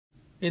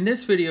In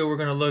this video, we're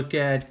going to look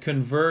at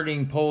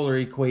converting polar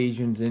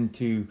equations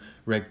into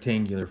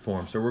rectangular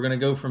form. So we're going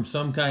to go from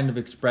some kind of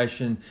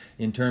expression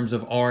in terms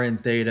of r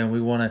and theta, and we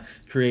want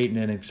to create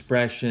an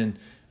expression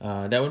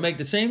that would make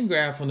the same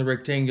graph on the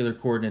rectangular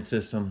coordinate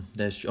system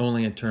that's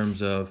only in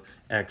terms of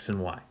x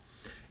and y.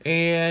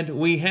 And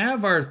we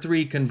have our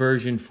three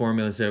conversion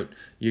formulas that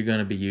you're going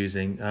to be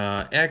using.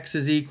 X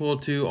is equal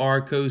to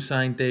r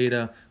cosine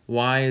theta,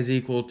 y is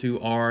equal to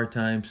r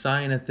times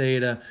sine of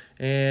theta,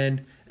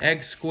 and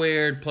x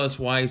squared plus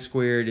y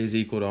squared is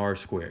equal to r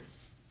squared.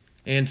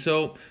 And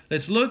so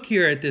let's look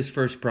here at this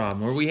first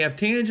problem where we have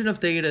tangent of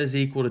theta is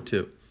equal to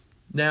 2.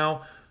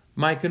 Now,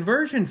 my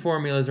conversion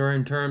formulas are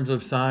in terms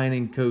of sine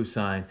and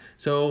cosine.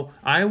 So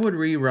I would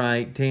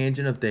rewrite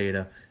tangent of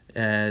theta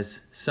as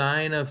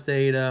sine of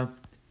theta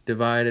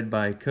divided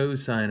by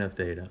cosine of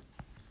theta,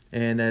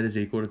 and that is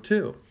equal to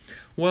 2.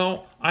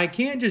 Well, I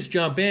can't just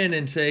jump in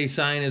and say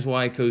sine is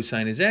y,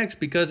 cosine is x,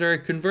 because our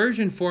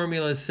conversion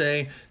formulas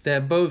say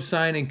that both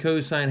sine and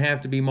cosine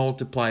have to be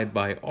multiplied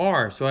by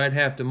r. So I'd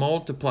have to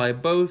multiply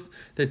both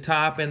the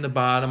top and the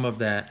bottom of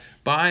that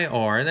by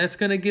r, and that's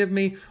going to give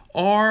me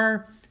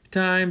r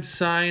times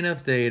sine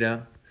of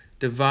theta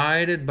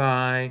divided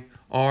by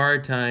r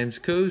times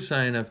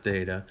cosine of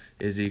theta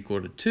is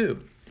equal to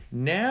 2.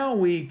 Now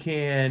we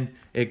can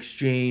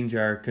exchange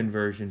our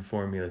conversion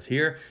formulas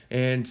here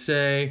and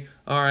say,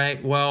 all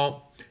right,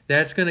 well,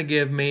 that's going to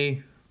give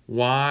me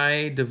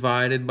y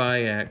divided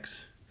by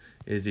x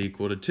is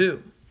equal to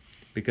 2.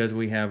 Because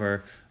we have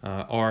our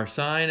r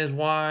sine is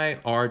y,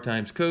 r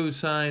times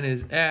cosine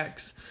is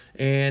x,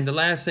 and the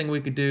last thing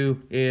we could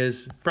do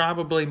is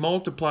probably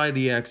multiply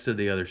the x to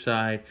the other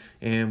side,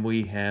 and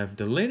we have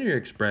the linear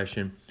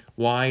expression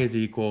y is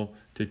equal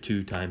to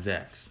 2 times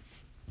x.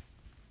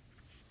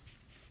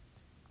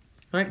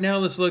 All right, now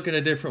let's look at a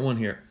different one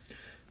here.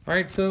 All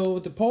right, so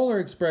with the polar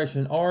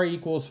expression, r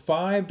equals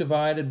 5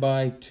 divided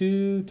by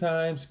 2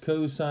 times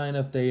cosine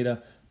of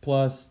theta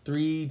plus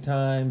 3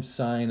 times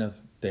sine of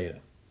theta.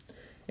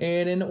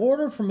 And in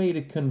order for me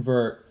to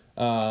convert,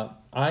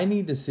 I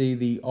need to see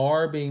the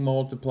r being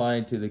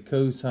multiplied to the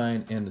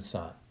cosine and the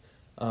sine.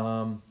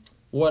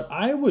 What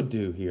I would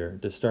do here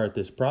to start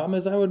this problem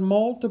is I would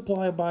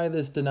multiply by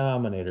this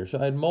denominator. So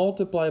I'd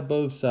multiply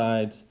both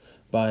sides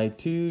by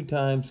 2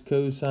 times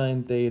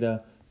cosine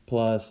theta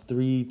plus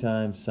 3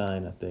 times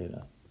sine of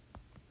theta.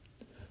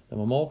 I'm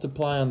going to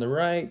multiply on the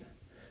right, and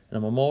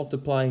I'm going to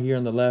multiply here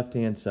on the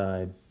left-hand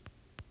side.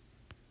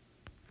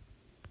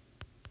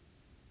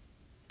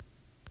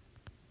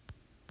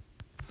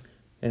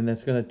 And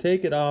that's going to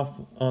take it off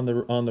on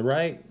the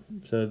right,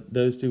 so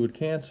those two would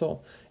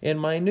cancel. And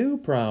my new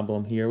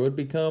problem here would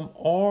become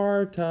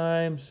r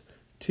times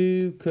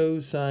 2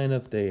 cosine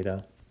of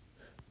theta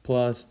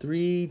plus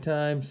 3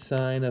 times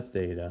sine of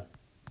theta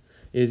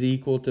is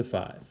equal to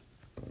 5.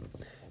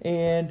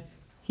 And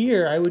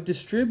here I would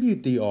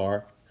distribute the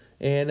r,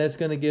 and that's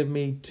going to give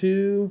me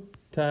 2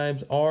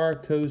 times r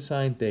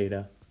cosine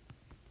theta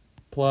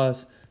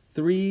plus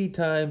 3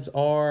 times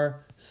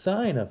r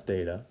sine of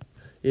theta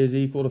is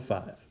equal to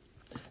 5.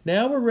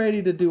 Now we're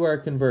ready to do our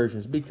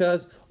conversions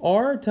because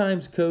r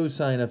times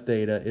cosine of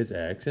theta is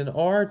x and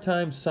r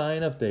times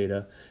sine of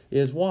theta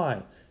is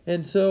y.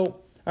 And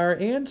so our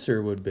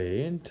answer would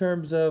be, in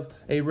terms of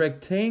a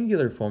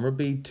rectangular form, would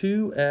be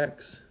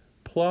 2x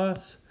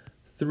plus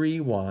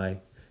 3y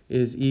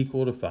is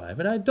equal to 5.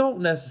 And I don't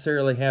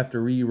necessarily have to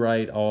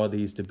rewrite all of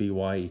these to be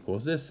y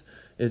equals. This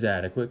is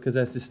adequate because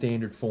that's the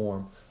standard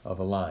form of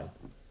a line.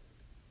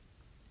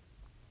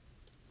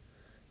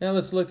 Now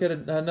let's look at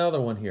another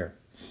one here.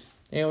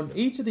 And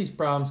each of these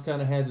problems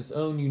kind of has its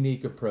own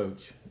unique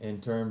approach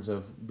in terms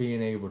of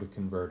being able to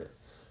convert it.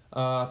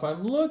 If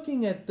I'm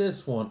looking at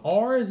this one,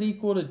 r is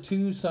equal to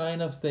 2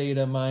 sine of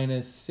theta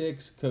minus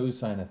 6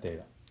 cosine of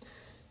theta.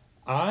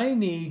 I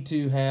need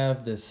to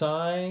have the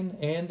sine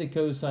and the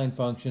cosine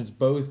functions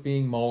both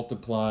being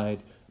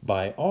multiplied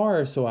by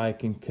r so I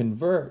can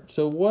convert.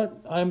 So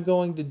what I'm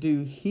going to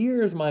do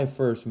here is my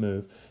first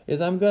move, is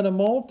I'm going to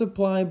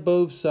multiply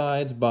both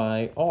sides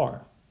by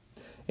r.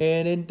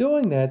 And in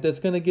doing that, that's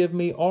going to give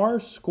me r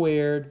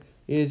squared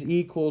is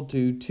equal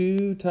to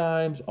 2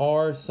 times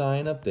r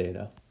sine of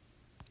theta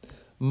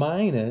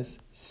minus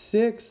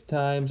 6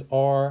 times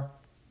r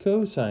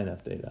cosine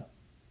of theta.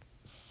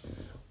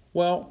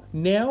 Well,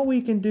 now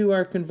we can do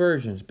our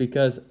conversions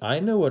because I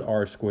know what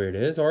r squared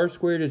is. R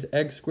squared is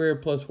x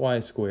squared plus y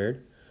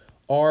squared.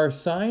 R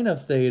sine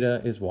of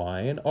theta is y,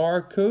 and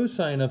r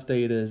cosine of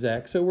theta is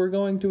x. So we're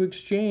going to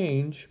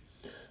exchange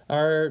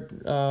our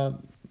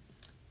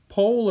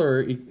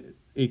polar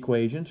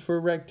equations for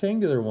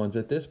rectangular ones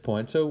at this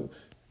point. So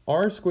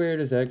r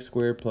squared is x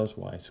squared plus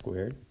y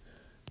squared.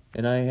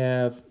 And I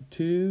have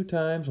 2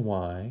 times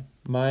y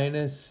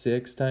minus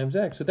 6 times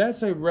x. So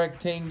that's a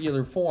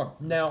rectangular form.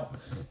 Now,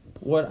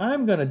 what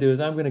I'm going to do is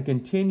I'm going to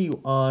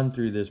continue on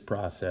through this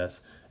process.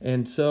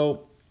 And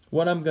so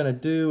what I'm going to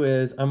do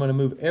is I'm going to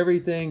move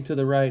everything to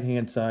the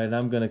right-hand side, and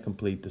I'm going to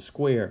complete the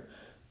square.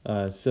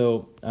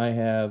 So I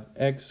have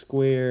x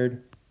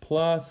squared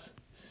plus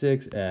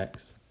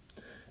 6x,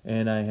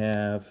 and I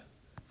have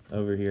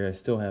over here, I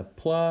still have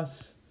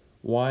plus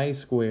y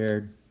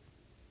squared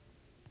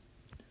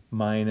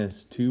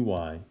minus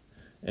 2y,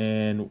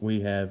 and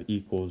we have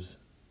equals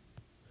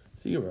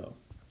 0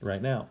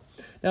 right now.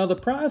 Now the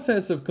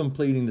process of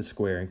completing the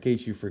square, in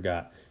case you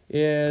forgot,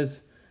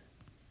 is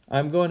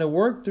I'm going to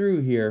work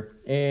through here,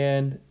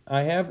 and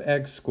I have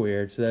x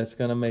squared, so that's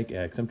going to make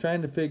x. I'm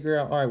trying to figure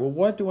out, all right, well,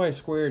 what do I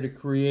square to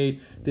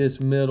create this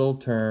middle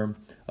term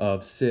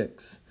of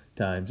 6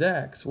 times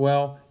x?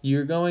 Well,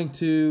 you're going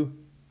to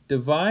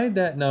divide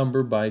that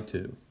number by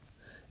 2,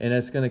 and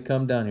that's going to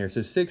come down here.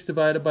 So 6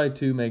 divided by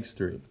 2 makes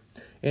 3.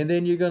 And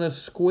then you're going to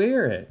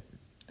square it,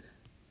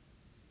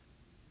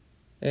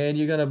 and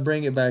you're going to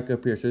bring it back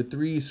up here. So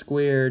 3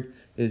 squared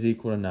is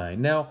equal to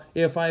 9. Now,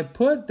 if I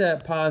put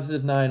that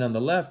positive 9 on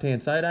the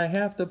left-hand side, I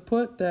have to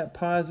put that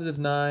positive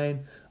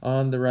 9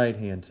 on the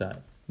right-hand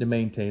side to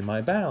maintain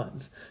my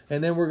balance.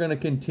 And then we're going to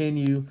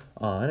continue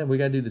on, and we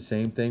got to do the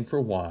same thing for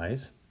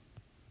y's.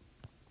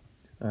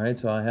 All right,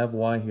 so I have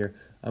y here.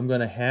 I'm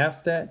going to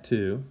half that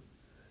 2,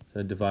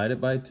 so divide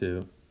it by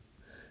 2,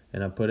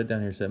 and I put it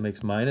down here, so that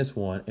makes minus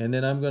 1. And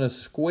then I'm going to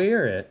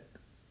square it.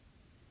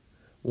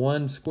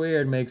 1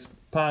 squared makes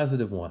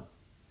positive 1.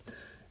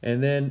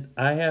 And then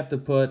I have to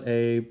put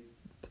a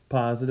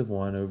positive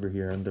 1 over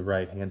here on the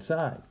right-hand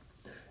side.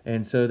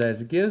 And so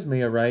that gives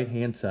me a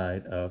right-hand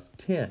side of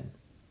 10.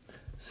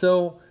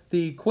 So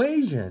the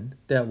equation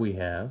that we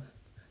have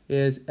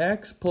is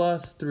x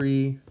plus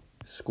 3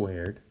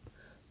 squared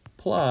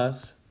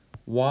plus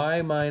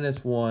y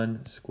minus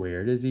 1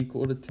 squared is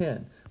equal to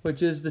 10,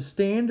 which is the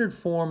standard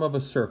form of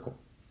a circle.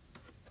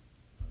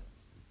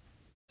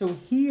 So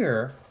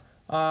here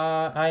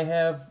I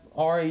have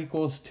r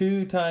equals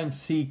 2 times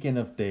secant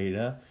of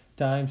theta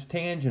times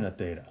tangent of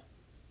theta.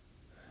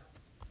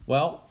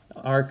 Well,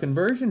 our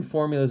conversion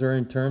formulas are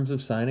in terms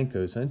of sine and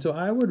cosine, so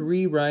I would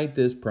rewrite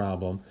this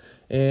problem,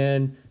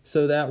 and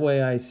so that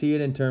way I see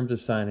it in terms of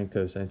sine and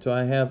cosine. So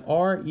I have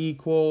r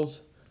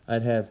equals,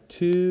 I'd have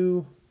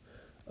 2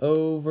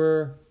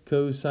 over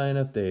cosine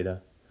of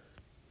theta,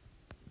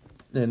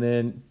 and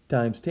then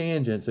times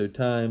tangent, so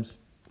times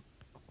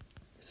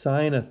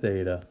sine of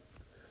theta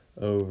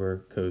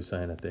over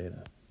cosine of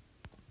theta.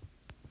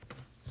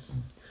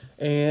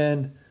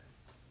 And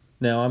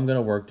now I'm going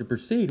to work to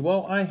proceed.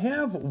 Well, I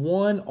have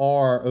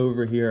 1r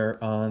over here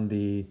on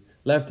the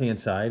left-hand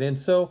side, and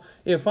so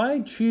if I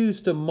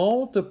choose to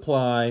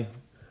multiply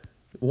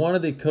one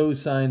of the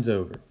cosines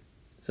over,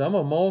 so I'm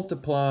going to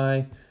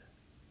multiply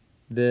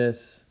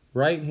this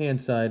right-hand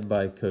side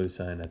by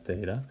cosine of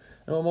theta,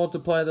 and I'll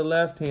multiply the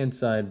left-hand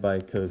side by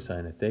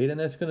cosine of theta, and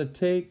that's going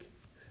to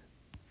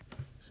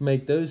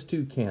make those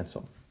two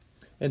cancel.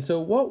 And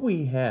so what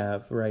we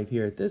have right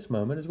here at this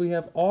moment is we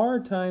have r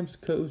times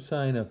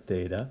cosine of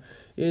theta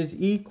is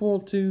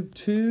equal to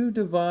 2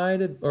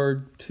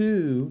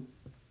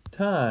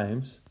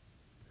 times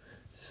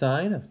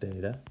sine of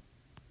theta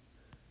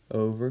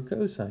over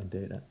cosine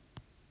theta.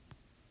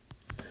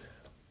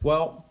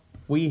 Well,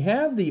 we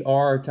have the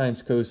r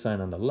times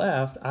cosine on the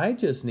left. I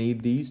just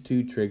need these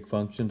two trig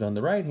functions on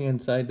the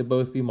right-hand side to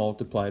both be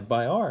multiplied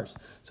by r's.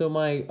 So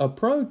my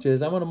approach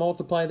is I'm going to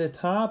multiply the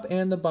top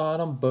and the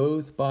bottom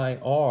both by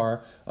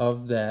r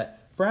of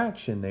that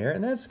fraction there,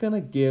 and that's going to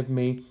give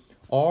me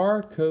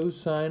r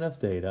cosine of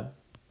theta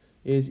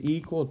is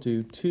equal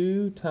to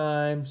 2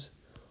 times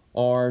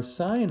r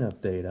sine of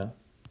theta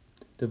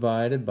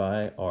divided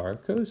by r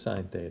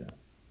cosine theta.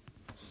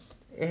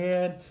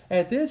 And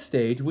at this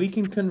stage, we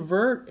can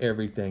convert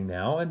everything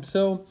now. And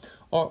so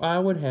I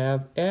would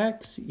have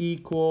x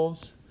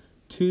equals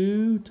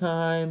 2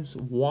 times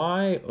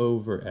y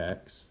over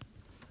x.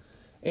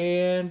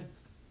 And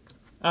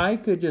I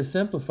could just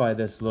simplify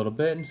this a little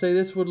bit and say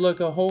this would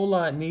look a whole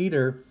lot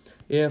neater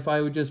if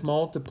I would just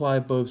multiply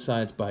both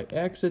sides by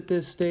x at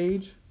this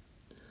stage.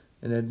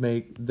 And then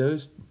make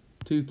those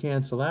two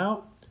cancel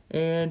out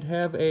and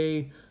have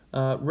a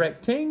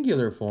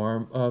rectangular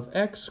form of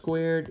x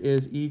squared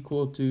is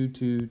equal to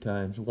 2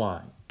 times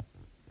y,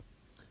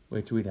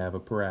 which we'd have a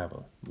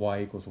parabola.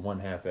 Y equals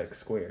 1/2 x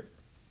squared.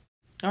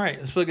 All right,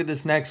 let's look at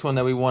this next one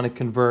that we want to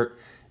convert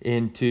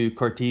into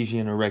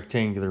Cartesian or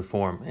rectangular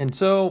form. And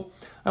so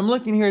I'm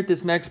looking here at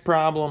this next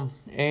problem,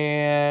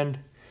 and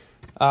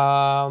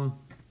I'm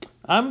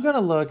going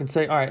to look and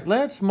say, all right,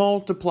 let's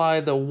multiply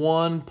the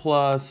 1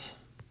 plus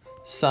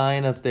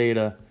sine of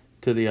theta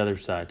to the other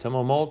side. So I'm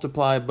going to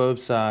multiply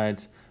both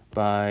sides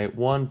by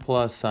 1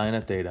 plus sine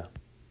of theta.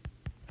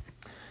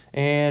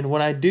 And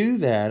when I do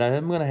that,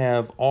 I'm going to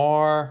have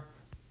r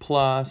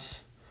plus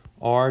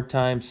r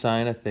times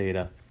sine of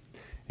theta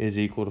is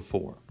equal to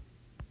 4.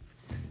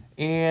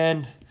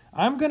 And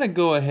I'm going to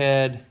go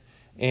ahead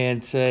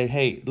and say,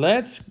 hey,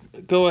 let's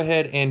go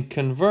ahead and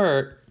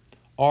convert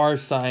r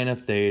sine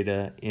of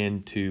theta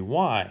into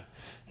y.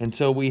 And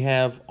so we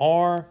have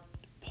r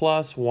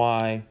plus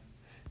y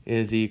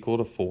is equal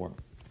to 4.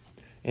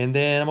 And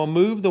then I'm going to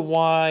move the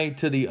y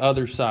to the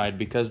other side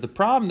because the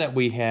problem that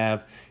we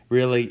have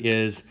really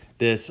is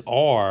this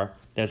r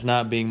that's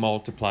not being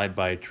multiplied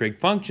by a trig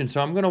function. So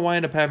I'm going to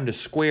wind up having to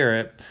square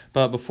it.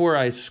 But before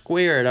I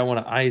square it, I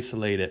want to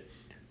isolate it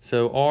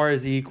So r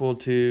is equal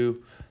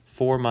to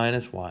 4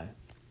 minus y.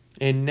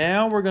 And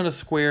now we're going to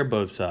square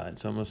both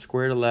sides. So I'm going to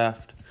square the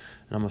left,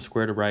 and I'm going to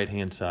square the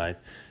right-hand side.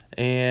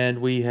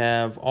 And we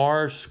have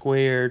r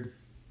squared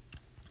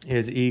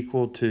is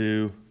equal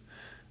to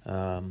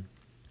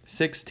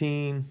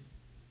 16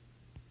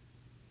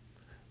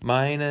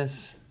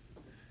 minus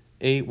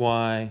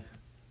 8y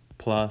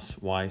plus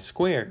y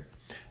squared.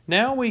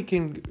 Now we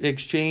can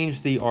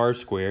exchange the r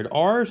squared.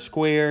 R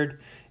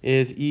squared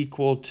is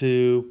equal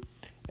to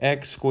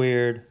x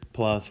squared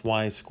plus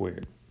y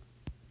squared.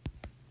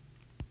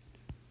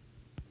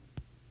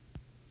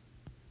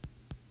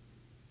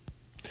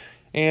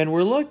 And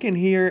we're looking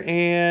here,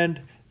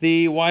 and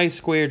the y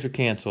squareds will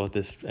cancel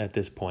at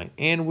this point.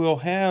 And we'll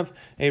have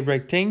a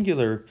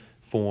rectangular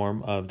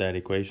form of that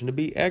equation to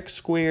be x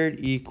squared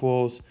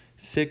equals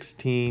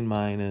 16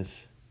 minus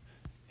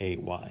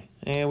 8y.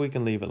 And we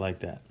can leave it like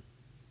that.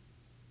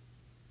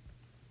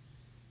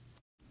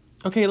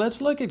 Okay, let's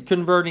look at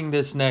converting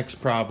this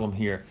next problem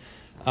here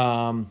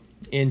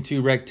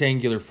into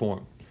rectangular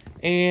form.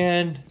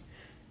 And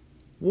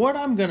what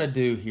I'm going to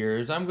do here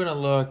is I'm going to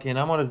look and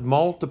I'm going to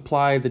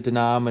multiply the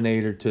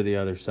denominator to the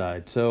other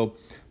side. So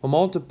we'll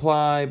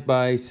multiply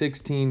by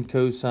 16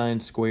 cosine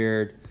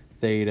squared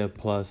theta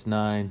plus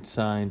 9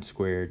 sine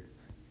squared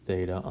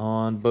theta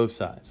on both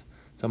sides.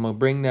 So I'm going to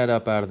bring that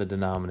up out of the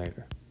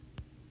denominator.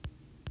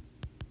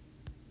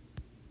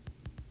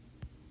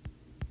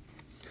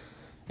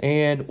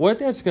 And what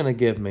that's going to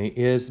give me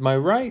is my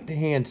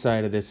right-hand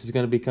side of this is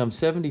going to become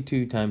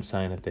 72 times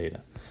sine of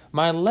theta.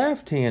 My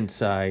left-hand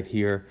side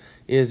here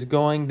is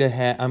going to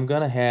have, I'm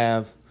going to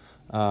have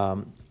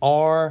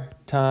r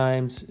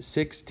times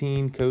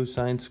 16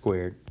 cosine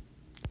squared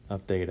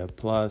of theta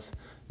plus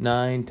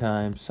 9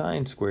 times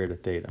sine squared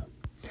of theta.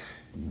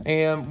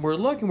 And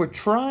we're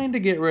trying to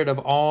get rid of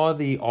all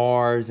the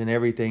r's and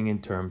everything in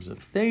terms of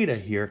theta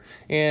here.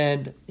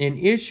 And an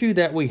issue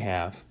that we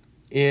have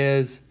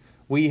is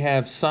we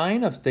have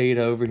sine of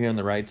theta over here on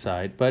the right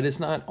side, but it's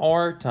not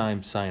r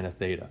times sine of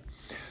theta.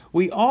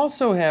 We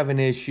also have an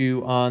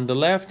issue on the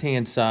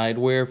left-hand side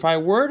where if I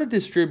were to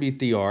distribute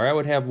the r, I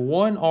would have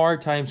 1r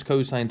times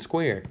cosine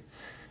squared,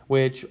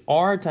 which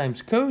r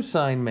times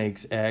cosine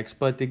makes x,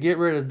 but to get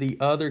rid of the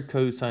other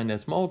cosine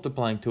that's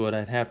multiplying to it,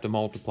 I'd have to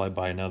multiply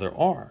by another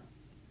r.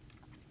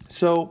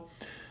 So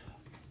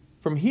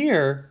from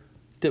here,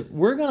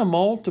 we're going to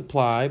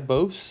multiply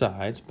both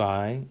sides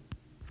by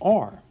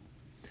r,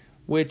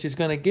 which is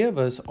going to give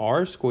us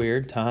r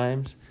squared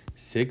times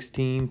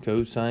 16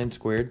 cosine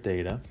squared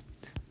theta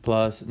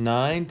plus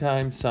 9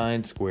 times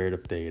sine squared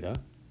of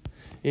theta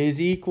is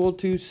equal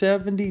to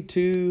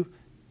 72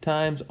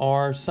 times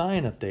r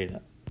sine of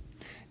theta.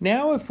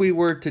 Now if we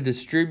were to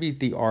distribute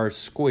the r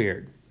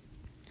squared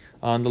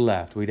on the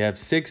left, we'd have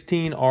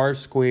 16 r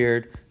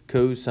squared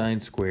cosine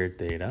squared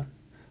theta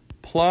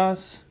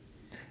plus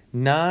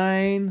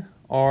 9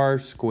 r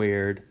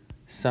squared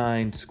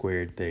sine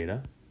squared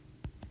theta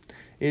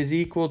is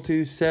equal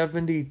to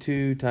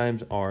 72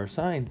 times r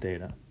sine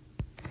theta.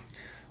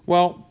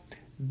 Well,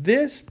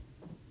 this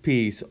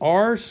piece,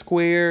 r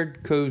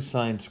squared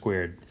cosine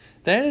squared,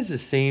 that is the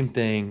same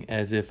thing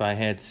as if I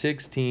had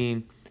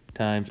 16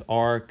 times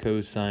r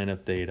cosine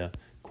of theta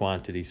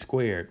quantity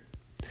squared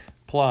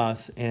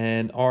plus,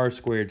 and r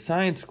squared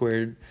sine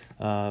squared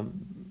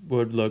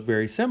would look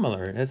very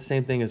similar. That's the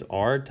same thing as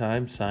r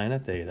times sine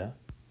of theta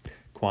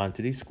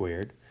quantity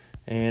squared,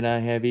 and I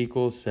have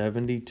equals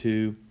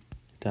 72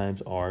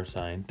 times r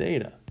sine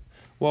theta.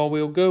 Well,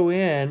 we'll go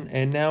in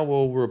and now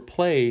we'll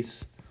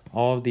replace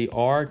all of the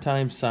r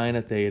times sine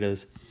of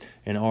thetas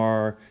and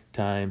r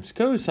times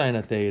cosine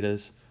of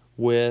thetas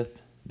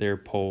with their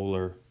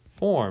polar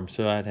form.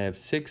 So I'd have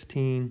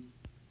 16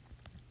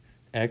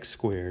 x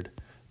squared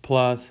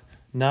plus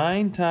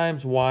 9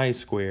 times y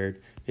squared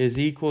is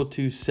equal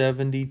to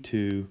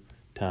 72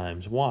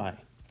 times y.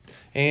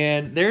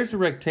 And there's a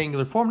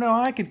rectangular form.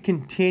 Now I could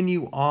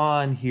continue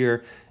on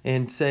here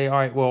and say, all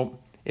right, well,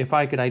 if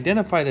I could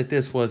identify that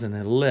this was an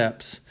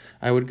ellipse,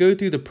 I would go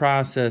through the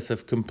process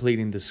of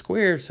completing the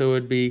square so it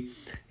would be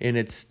in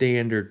its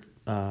standard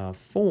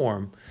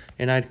form.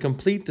 And I'd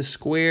complete the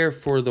square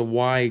for the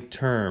y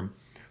term.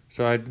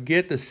 So I'd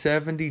get the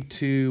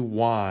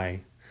 72y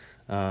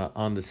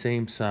on the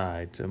same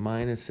side. So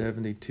minus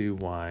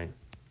 72y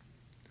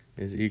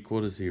is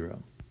equal to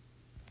 0.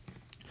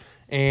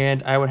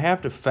 And I would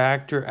have to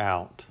factor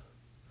out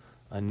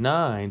a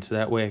 9 so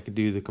that way I could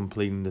do the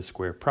completing the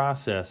square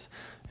process.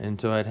 And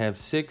so I'd have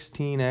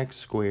 16x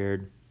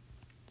squared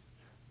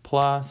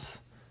plus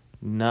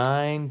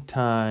 9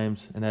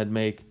 times, and I'd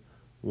make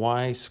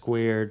y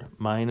squared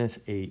minus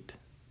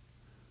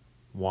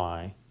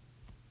 8y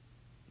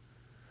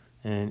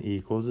and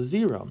equals a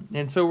 0.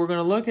 And so we're going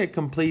to look at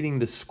completing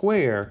the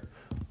square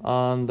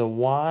on the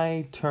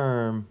y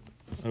term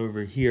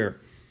over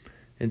here.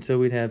 And so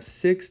we'd have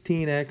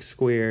 16x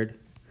squared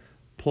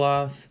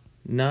plus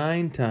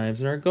 9 times,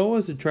 and our goal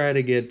is to try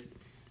to get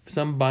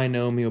some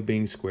binomial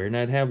being squared, and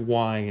I'd have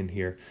y in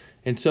here.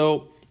 And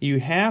so you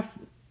have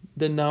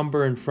the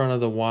number in front of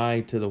the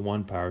y to the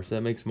 1 power, so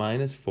that makes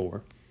minus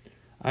 4.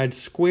 I'd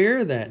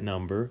square that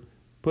number,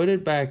 put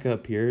it back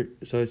up here,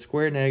 so I'd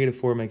square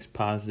 -4 makes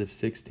positive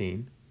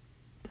 16.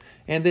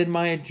 And then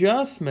my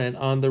adjustment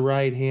on the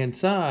right-hand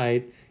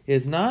side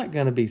is not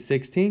going to be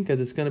 16 because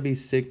it's going to be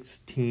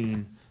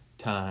 16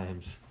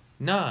 times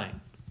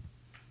 9.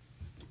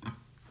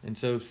 And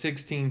so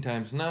 16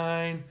 times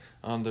 9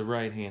 on the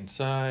right-hand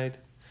side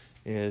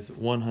is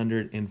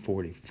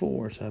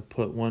 144. So I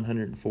put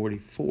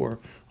 144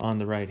 on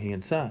the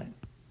right-hand side.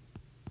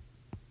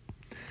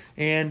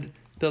 And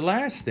the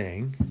last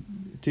thing,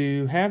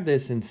 to have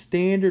this in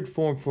standard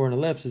form for an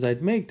ellipse, is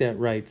I'd make that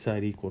right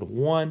side equal to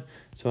 1.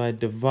 So I'd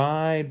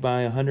divide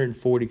by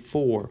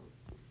 144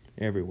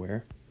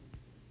 everywhere.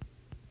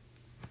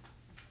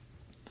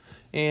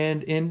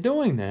 And in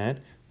doing that,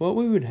 what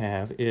we would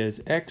have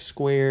is x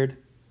squared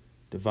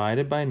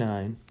divided by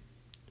 9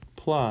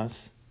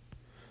 plus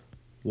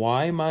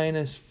y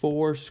minus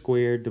 4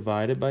 squared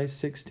divided by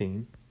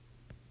 16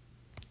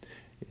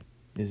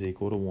 is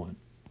equal to 1.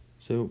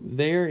 So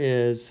there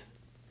is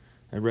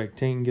a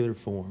rectangular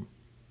form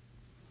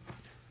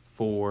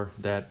for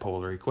that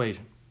polar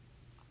equation.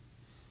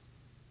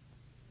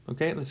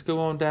 Okay, let's go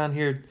on down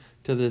here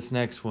to this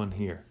next one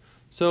here.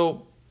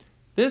 So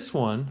this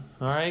one,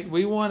 all right,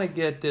 we want to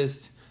get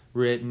this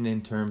written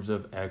in terms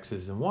of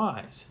x's and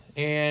y's.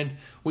 And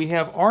we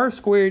have r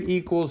squared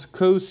equals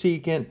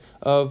cosecant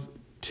of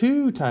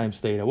 2 times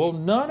theta. Well,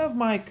 none of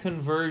my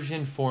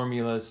conversion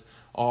formulas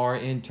are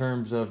in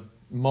terms of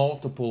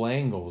multiple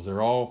angles.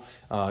 They're all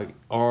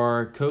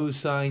r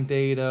cosine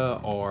theta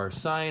or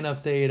sine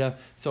of theta.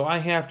 So I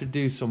have to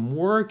do some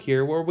work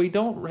here where we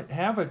don't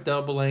have a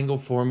double angle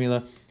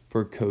formula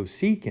for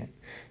cosecant.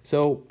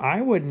 So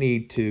I would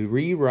need to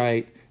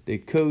rewrite the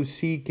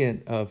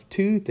cosecant of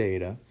 2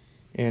 theta.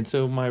 And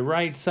so my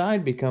right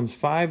side becomes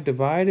 5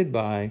 divided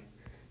by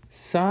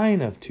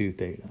sine of 2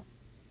 theta.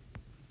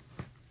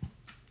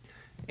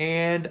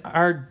 And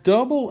our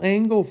double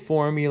angle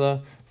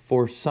formula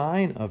for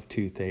sine of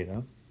 2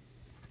 theta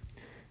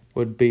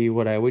would be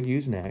what I would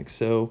use next.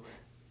 So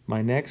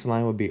my next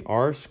line would be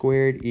r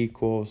squared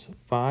equals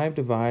 5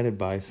 divided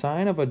by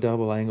sine of a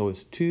double angle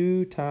is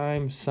 2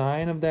 times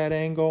sine of that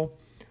angle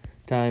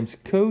times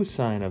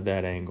cosine of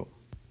that angle.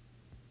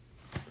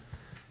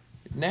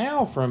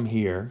 Now from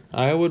here,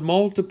 I would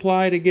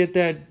multiply to get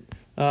that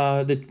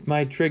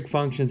my trig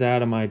functions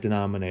out of my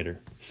denominator.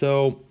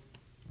 So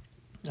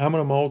I'm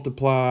going to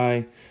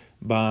multiply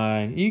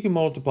by, you can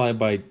multiply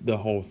by the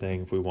whole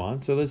thing if we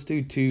want. So let's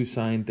do 2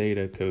 sine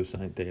theta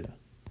cosine theta.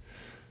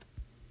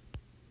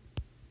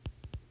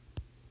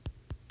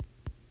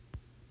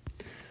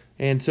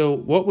 And so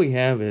what we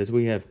have is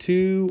we have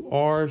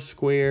 2r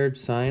squared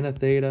sine of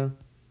theta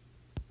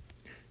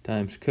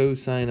times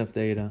cosine of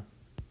theta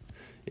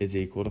is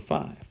equal to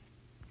 5.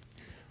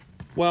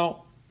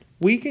 Well,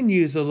 we can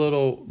use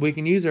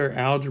our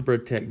algebra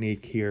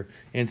technique here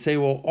and say,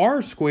 well,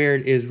 r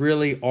squared is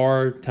really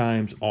r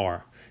times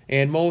r,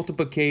 and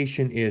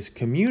multiplication is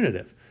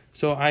commutative.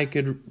 So I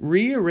could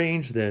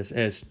rearrange this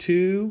as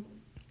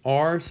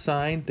 2r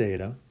sine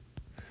theta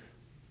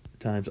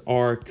times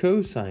r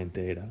cosine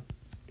theta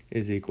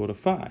is equal to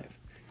 5.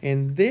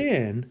 And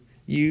then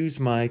use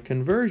my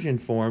conversion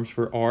forms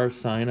for r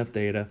sine of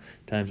theta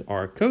times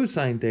r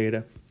cosine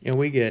theta, and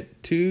we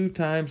get 2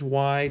 times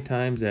y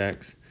times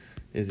x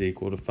is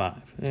equal to 5.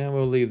 And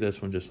we'll leave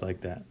this one just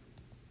like that.